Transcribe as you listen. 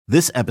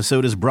This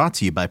episode is brought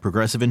to you by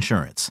Progressive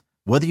Insurance.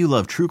 Whether you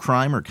love true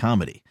crime or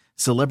comedy,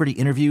 celebrity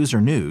interviews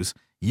or news,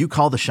 you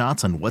call the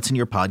shots on what's in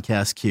your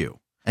podcast queue.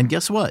 And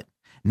guess what?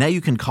 Now you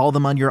can call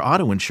them on your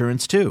auto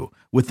insurance too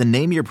with the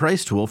Name Your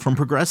Price tool from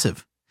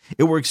Progressive.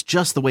 It works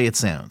just the way it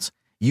sounds.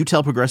 You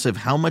tell Progressive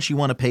how much you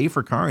want to pay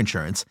for car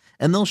insurance,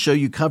 and they'll show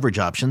you coverage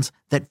options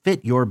that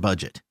fit your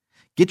budget.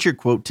 Get your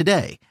quote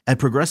today at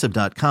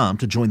Progressive.com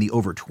to join the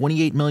over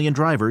 28 million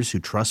drivers who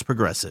trust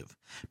Progressive.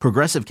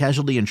 Progressive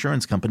Casualty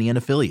Insurance Company and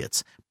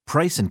Affiliates.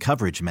 Price and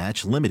coverage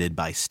match limited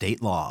by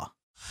state law.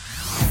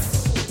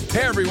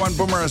 Hey everyone,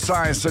 Boomer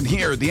Esiason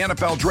here. The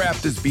NFL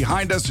Draft is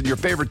behind us and your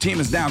favorite team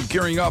is now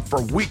gearing up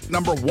for week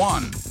number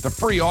 1. The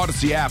free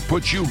Odyssey app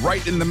puts you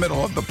right in the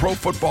middle of the pro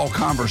football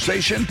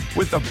conversation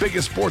with the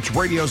biggest sports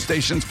radio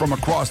stations from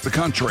across the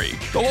country.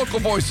 The local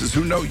voices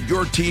who know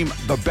your team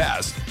the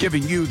best,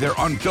 giving you their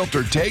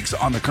unfiltered takes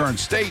on the current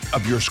state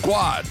of your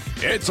squad.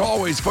 It's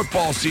always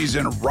football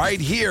season right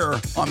here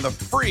on the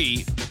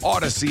free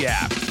Odyssey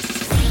app.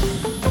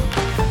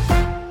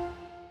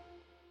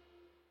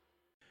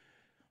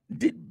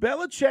 Did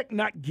Belichick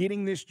not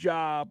getting this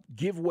job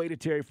give way to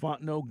Terry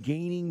Fontenot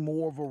gaining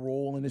more of a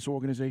role in this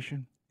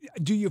organization?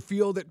 Do you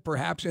feel that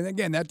perhaps, and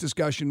again, that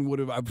discussion would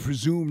have, I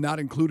presume, not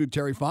included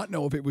Terry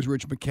Fontenot if it was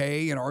Rich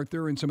McKay and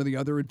Arthur and some of the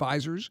other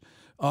advisors?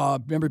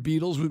 Remember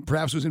Beatles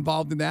perhaps was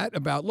involved in that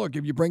about, look,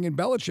 if you bring in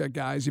Belichick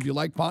guys, if you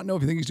like Fontenot,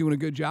 if you think he's doing a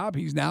good job,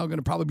 he's now going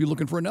to probably be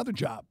looking for another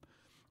job.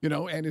 You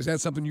know, and is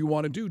that something you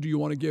want to do? Do you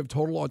want to give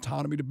total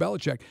autonomy to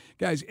Belichick?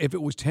 Guys, if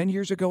it was 10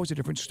 years ago, it's a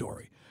different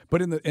story.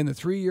 But in the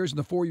 3 years and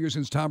the 4 years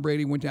since Tom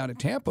Brady went down to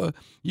Tampa,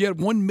 you had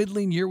one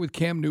middling year with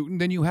Cam Newton,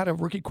 then you had a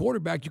rookie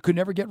quarterback you could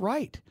never get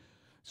right.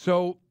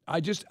 So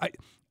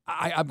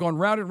I've gone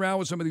round and round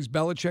with some of these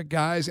Belichick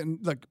guys, and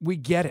look, we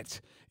get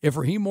it. If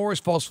Raheem Morris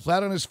falls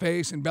flat on his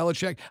face and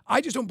Belichick,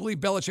 I just don't believe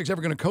Belichick's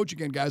ever going to coach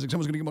again, guys. Like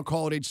someone's going to give him a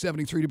call at age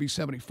 73 to be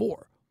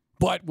 74.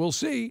 But we'll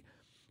see.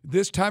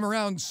 This time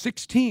around,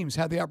 6 teams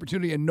had the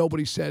opportunity, and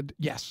nobody said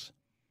yes.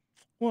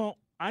 Well,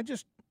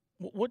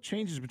 what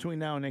changes between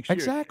now and next year?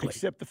 Exactly.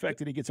 Except the fact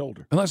that he gets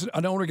older. Unless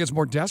an owner gets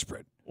more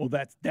desperate. Well,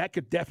 that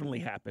could definitely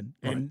happen,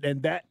 Right.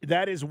 and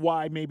that is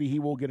why maybe he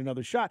will get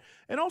another shot.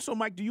 And also,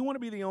 Mike, do you want to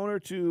be the owner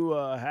to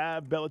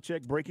have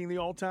Belichick breaking the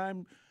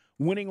all-time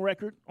winning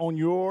record on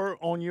your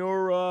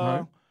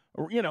Right.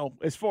 you know,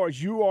 as far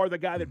as you are the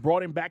guy that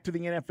brought him back to the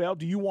NFL?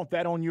 Do you want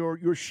that on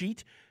your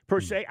sheet? Per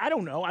se, I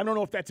don't know. I don't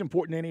know if that's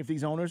important to any of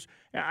these owners.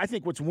 I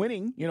think what's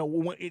winning, you know,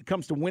 when it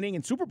comes to winning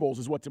in Super Bowls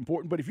is what's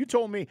important. But if you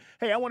told me,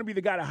 hey, I want to be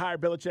the guy to hire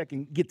Belichick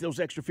and get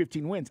those extra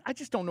 15 wins, I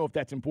just don't know if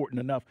that's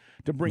important enough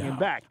to bring him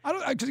back. I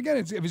don't, because again,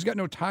 if he's got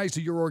no ties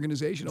to your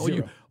organization, all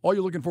Zero.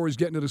 you're looking for is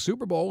getting to the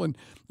Super Bowl. And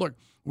look,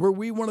 were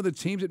we one of the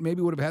teams that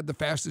maybe would have had the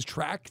fastest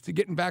track to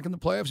getting back in the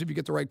playoffs if you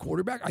get the right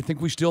quarterback? I think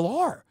we still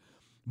are.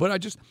 But I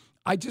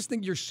just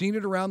think you're seeing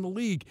it around the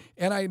league.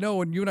 And I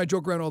know, and you and I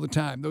joke around all the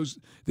time,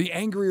 the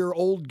angrier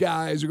old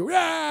guys who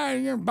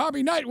go,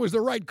 Bobby Knight was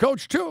the right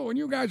coach too, and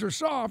you guys are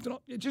soft. And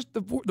it just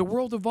the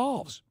world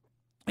evolves.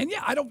 And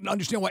yeah, I don't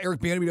understand why Eric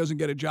Bieniemy doesn't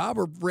get a job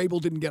or Vrabel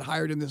didn't get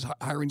hired in this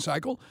hiring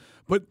cycle.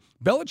 But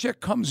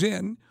Belichick comes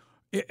in,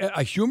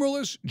 a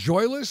humorless,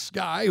 joyless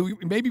guy who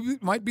maybe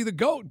might be the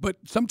GOAT, but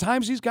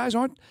sometimes these guys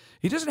aren't.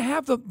 He doesn't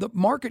have the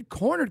market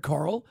cornered,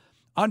 Carl,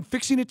 on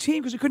fixing a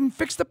team because he couldn't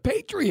fix the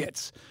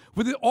Patriots.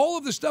 With all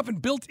of the stuff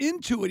and built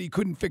into it, he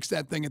couldn't fix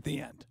that thing at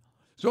the end.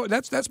 So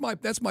that's my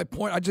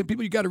point. I just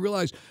people, you got to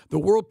realize the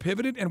world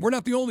pivoted, and we're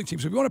not the only team.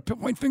 So if you want to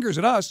point fingers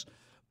at us,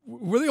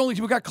 we're the only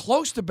team who got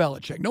close to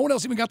Belichick. No one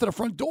else even got to the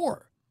front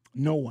door.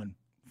 No one.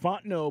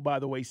 Fontenot, by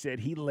the way, said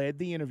he led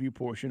the interview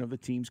portion of the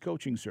team's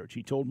coaching search.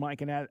 He told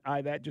Mike and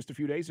I that just a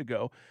few days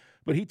ago.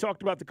 But he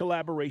talked about the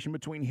collaboration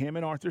between him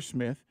and Arthur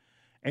Smith.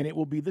 And it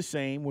will be the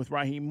same with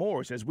Raheem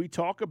Morris. As we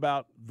talk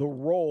about the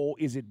role,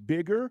 is it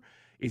bigger?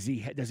 Does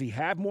he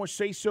have more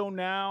say-so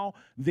now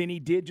than he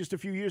did just a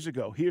few years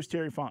ago? Here's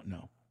Terry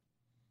Fontenot.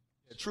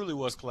 It truly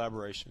was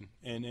collaboration.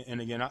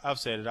 And again, I've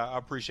said it. I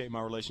appreciate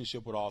my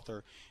relationship with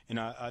Arthur. And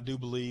I do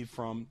believe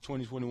from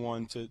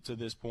 2021 to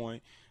this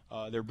point,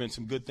 there have been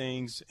some good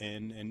things,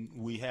 and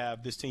we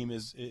have this team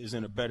is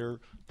in a better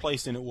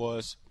place than it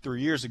was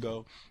 3 years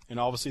ago. And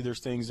obviously there's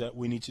things that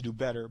we need to do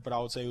better, but I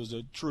would say it was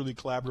a truly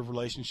collaborative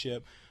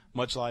relationship,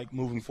 much like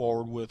moving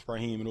forward with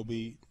Raheem. It'll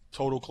be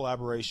total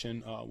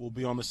collaboration. We'll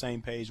be on the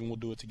same page, and we'll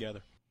do it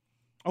together.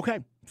 Okay,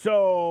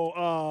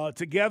 so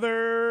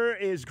together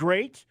is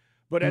great,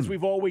 but as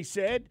we've always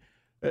said,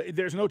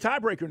 there's no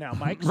tiebreaker now,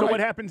 Mike. So Right. what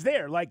happens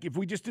there? Like if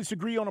we just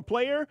disagree on a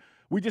player,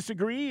 we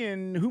disagree,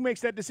 and who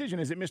makes that decision?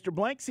 Is it Mr.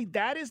 Blank? See,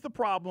 that is the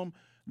problem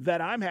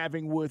that I'm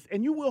having with,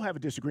 and you will have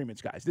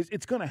disagreements, guys.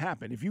 It's going to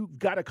happen. If you've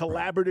got a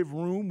collaborative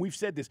room, we've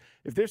said this.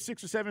 If there's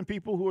 6 or 7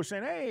 people who are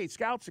saying, hey,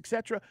 scouts,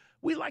 etc.,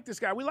 we like this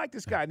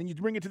guy, then you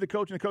bring it to the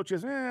coach, and the coach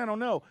says, I don't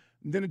know.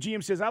 And then the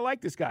GM says, I like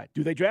this guy.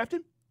 Do they draft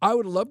him? I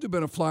would have loved to have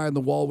been a fly on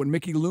the wall when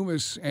Mickey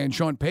Loomis and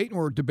Sean Payton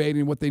were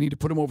debating what they need to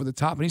put him over the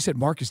top, and he said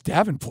Marcus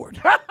Davenport.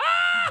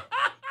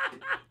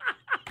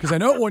 Because I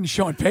know it wasn't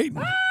Sean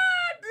Payton.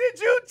 Did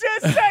you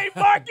just say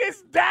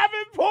Marcus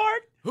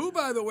Davenport? Who,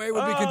 by the way,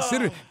 would be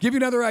considered? Give you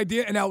another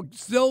idea. And now,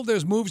 still,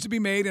 there's moves to be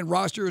made, and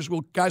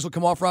guys will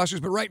come off rosters.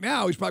 But right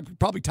now, he's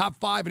probably top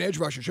 5 in edge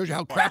rusher. Shows you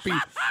how crappy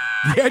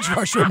the edge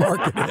rusher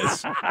market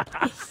is.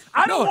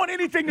 I don't want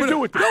anything to do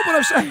with this. No, but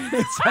I'm saying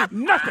it's like,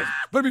 nothing.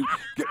 But I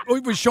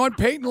mean, with Sean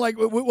Payton, like,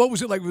 what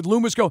was it like with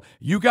Loomis?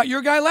 You got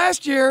your guy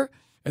last year,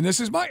 and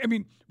this is I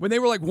mean, when they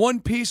were like one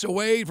piece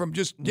away from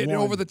just getting it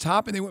over the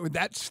top, and they went with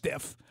that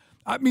stiff.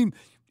 I mean,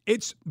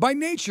 it's by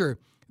nature.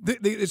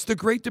 It's the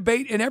great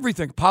debate in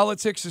everything.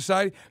 Politics,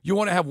 society. You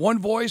want to have one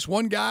voice,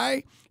 one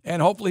guy,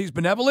 and hopefully he's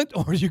benevolent,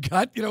 or you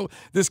got,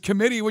 this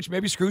committee which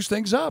maybe screws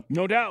things up.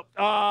 No doubt.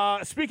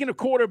 Speaking of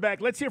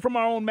quarterback, let's hear from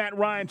our own Matt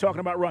Ryan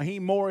talking about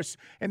Raheem Morris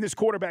and this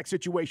quarterback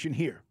situation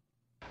here.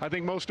 I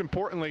think most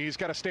importantly, he's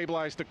got to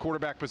stabilize the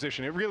quarterback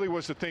position. It really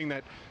was the thing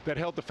that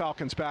held the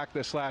Falcons back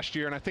this last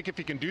year. And I think if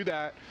he can do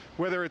that,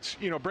 whether it's,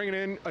 bringing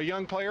in a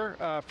young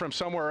player from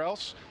somewhere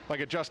else,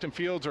 like a Justin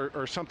Fields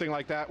or something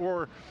like that,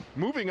 or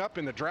moving up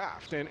in the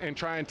draft and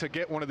trying to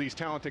get one of these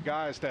talented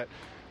guys that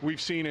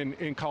we've seen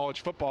in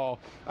college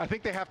football, I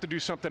think they have to do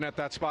something at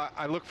that spot.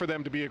 I look for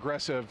them to be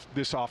aggressive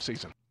this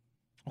offseason.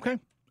 Okay.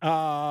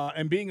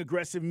 And being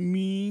aggressive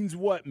means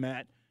what,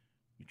 Matt?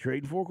 You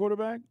trading for a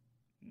quarterback?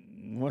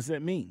 What's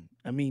that mean?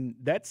 I mean,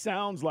 that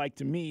sounds like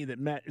to me that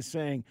Matt is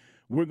saying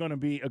we're going to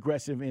be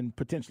aggressive in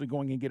potentially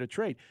going and get a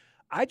trade.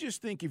 I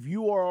just think if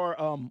you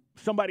are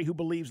somebody who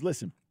believes,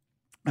 listen,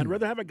 I'd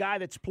rather have a guy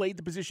that's played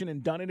the position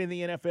and done it in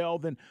the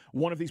NFL than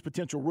one of these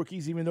potential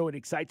rookies, even though it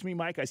excites me,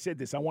 Mike. I said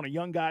this. I want a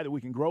young guy that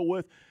we can grow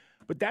with.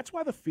 But that's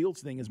why the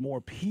Fields thing is more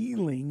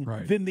appealing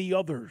than the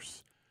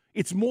others.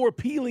 It's more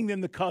appealing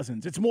than the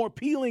Cousins. It's more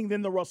appealing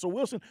than the Russell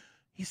Wilson.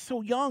 He's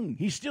so young.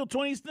 He's still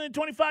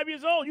 25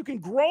 years old. You can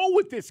grow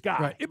with this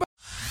guy. Right.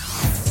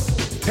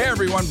 Hey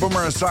everyone,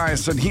 Boomer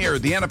Esiason here.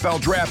 The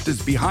NFL Draft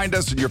is behind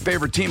us and your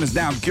favorite team is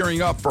now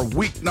gearing up for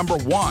week number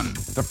 1.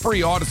 The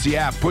free Odyssey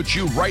app puts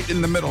you right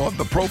in the middle of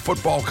the pro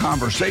football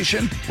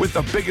conversation with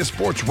the biggest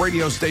sports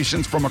radio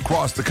stations from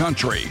across the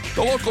country.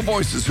 The local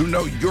voices who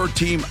know your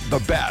team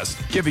the best,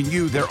 giving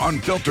you their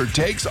unfiltered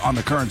takes on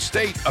the current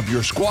state of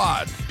your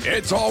squad.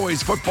 It's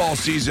always football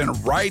season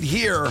right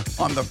here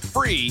on the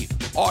free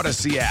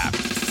Odyssey app.